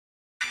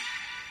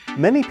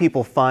Many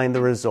people find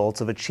the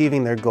results of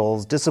achieving their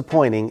goals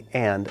disappointing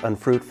and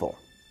unfruitful.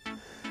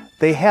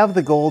 They have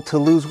the goal to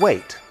lose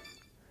weight,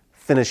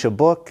 finish a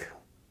book,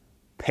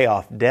 pay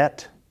off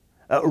debt,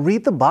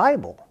 read the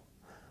Bible,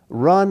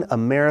 run a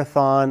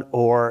marathon,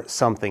 or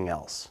something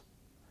else.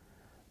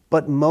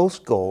 But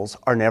most goals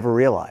are never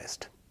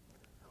realized.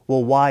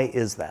 Well, why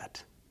is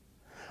that?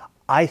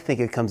 I think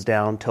it comes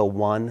down to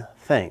one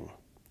thing: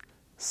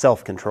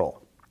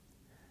 self-control.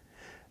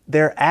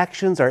 Their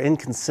actions are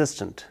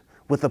inconsistent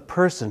with a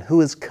person who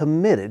is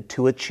committed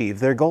to achieve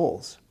their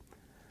goals.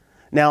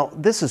 Now,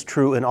 this is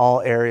true in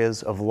all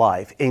areas of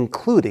life,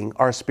 including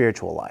our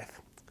spiritual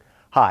life.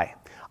 Hi,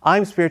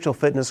 I'm spiritual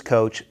fitness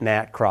coach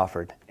Nat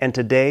Crawford, and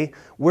today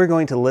we're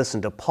going to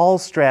listen to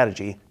Paul's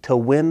strategy to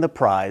win the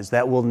prize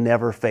that will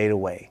never fade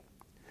away.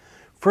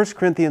 1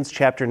 Corinthians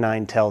chapter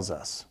 9 tells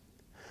us,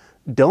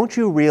 "Don't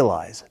you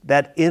realize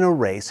that in a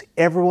race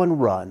everyone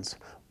runs,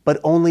 but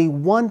only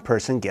one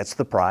person gets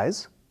the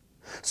prize?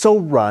 So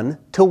run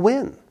to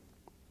win."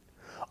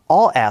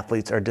 All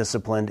athletes are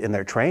disciplined in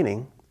their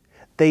training.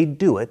 They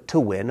do it to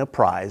win a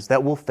prize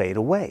that will fade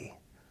away.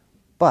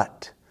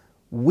 But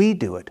we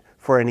do it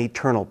for an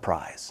eternal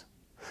prize.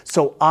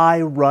 So I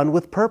run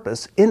with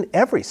purpose in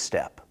every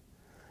step.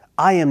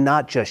 I am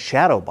not just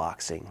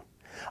shadowboxing.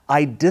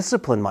 I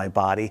discipline my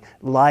body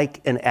like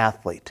an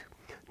athlete,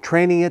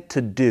 training it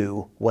to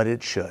do what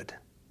it should.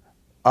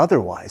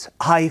 Otherwise,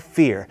 I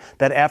fear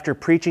that after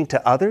preaching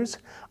to others,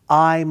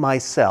 I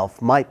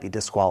myself might be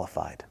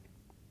disqualified.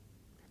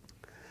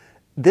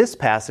 This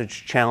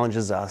passage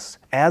challenges us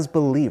as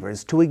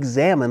believers to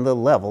examine the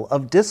level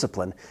of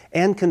discipline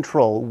and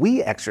control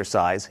we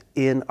exercise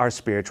in our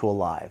spiritual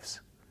lives.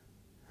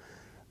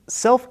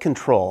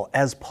 Self-control,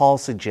 as Paul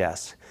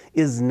suggests,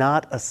 is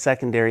not a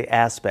secondary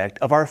aspect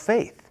of our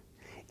faith.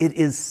 It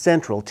is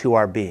central to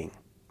our being.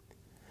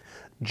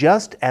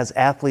 Just as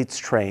athletes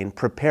train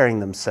preparing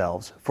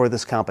themselves for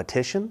this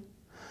competition,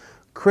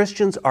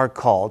 Christians are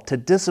called to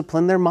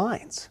discipline their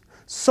minds,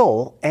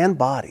 soul, and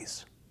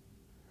bodies,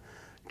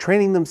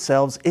 training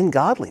themselves in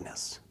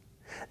godliness.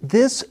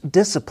 This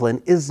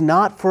discipline is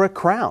not for a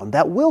crown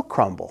that will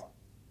crumble,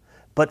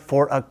 but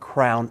for a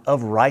crown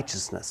of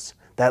righteousness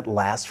that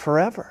lasts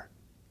forever.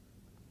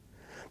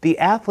 The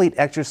athlete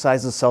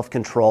exercises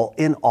self-control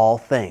in all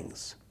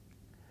things.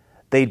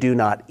 They do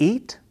not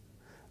eat,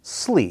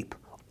 sleep,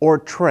 or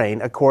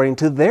train according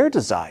to their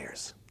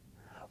desires,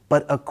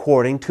 but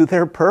according to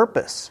their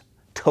purpose,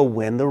 to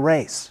win the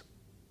race.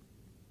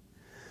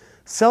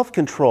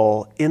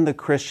 Self-control in the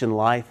Christian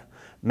life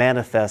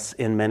manifests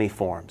in many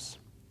forms.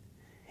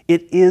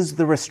 It is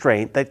the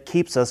restraint that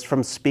keeps us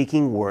from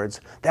speaking words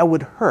that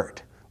would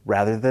hurt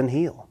rather than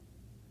heal.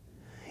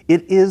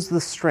 It is the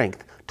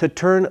strength to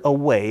turn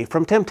away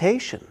from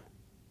temptation.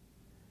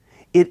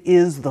 It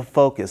is the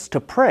focus to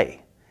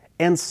pray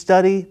and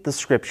study the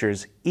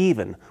Scriptures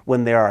even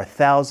when there are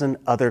 1,000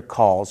 other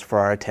calls for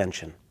our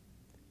attention.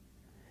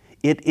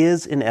 It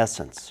is, in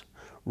essence,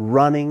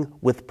 running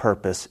with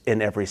purpose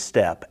in every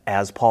step,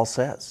 as Paul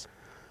says.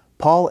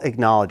 Paul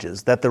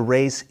acknowledges that the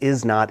race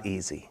is not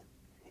easy.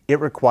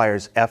 It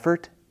requires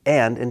effort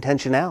and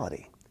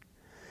intentionality.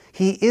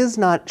 He is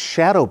not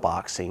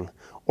shadowboxing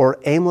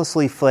or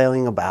aimlessly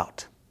flailing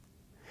about.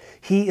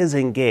 He is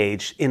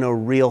engaged in a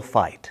real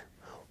fight,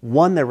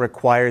 one that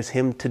requires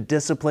him to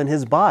discipline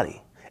his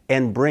body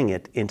and bring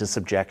it into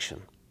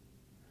subjection.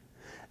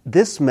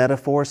 This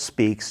metaphor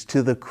speaks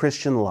to the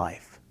Christian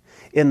life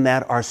in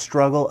that our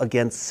struggle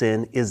against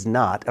sin is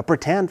not a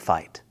pretend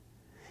fight.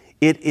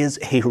 It is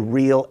a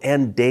real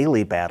and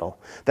daily battle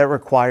that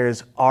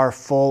requires our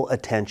full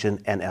attention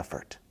and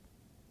effort.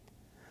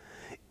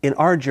 In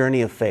our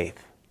journey of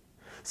faith,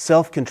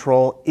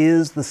 self-control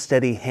is the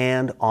steady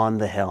hand on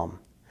the helm,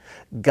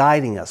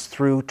 guiding us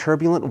through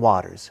turbulent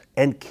waters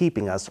and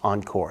keeping us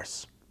on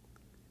course.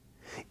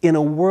 In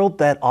a world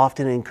that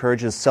often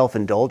encourages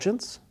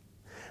self-indulgence,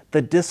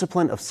 the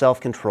discipline of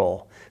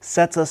self-control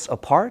sets us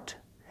apart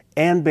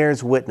and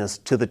bears witness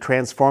to the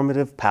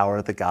transformative power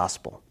of the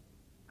gospel.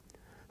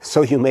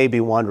 So you may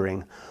be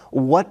wondering,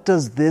 what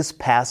does this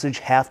passage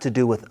have to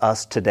do with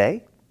us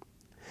today?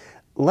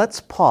 Let's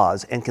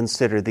pause and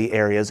consider the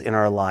areas in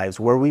our lives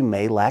where we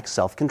may lack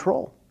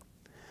self-control.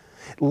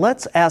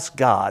 Let's ask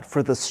God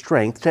for the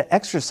strength to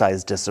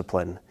exercise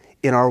discipline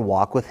in our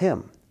walk with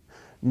Him,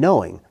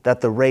 knowing that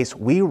the race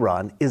we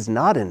run is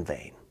not in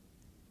vain.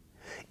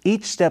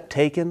 Each step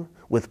taken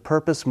with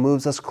purpose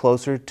moves us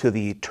closer to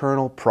the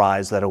eternal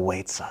prize that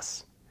awaits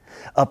us,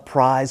 a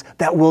prize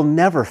that will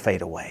never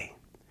fade away.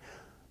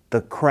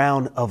 The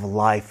crown of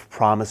life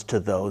promised to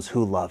those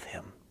who love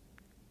Him.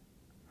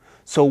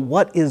 So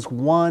what is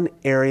one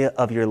area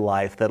of your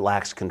life that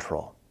lacks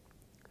control?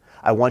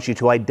 I want you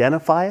to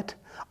identify it.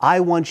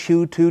 I want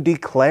you to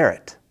declare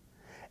it.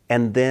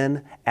 And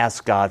then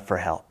ask God for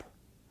help.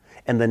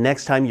 And the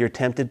next time you're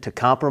tempted to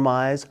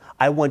compromise,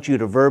 I want you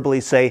to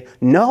verbally say,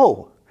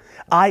 "No,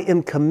 I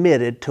am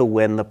committed to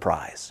win the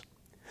prize."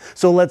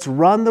 So let's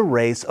run the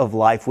race of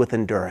life with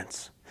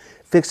endurance,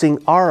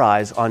 fixing our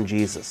eyes on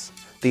Jesus,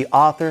 the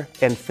author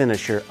and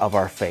finisher of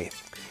our faith.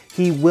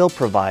 He will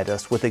provide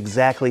us with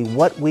exactly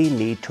what we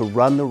need to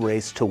run the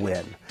race to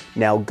win.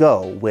 Now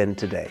go win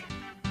today.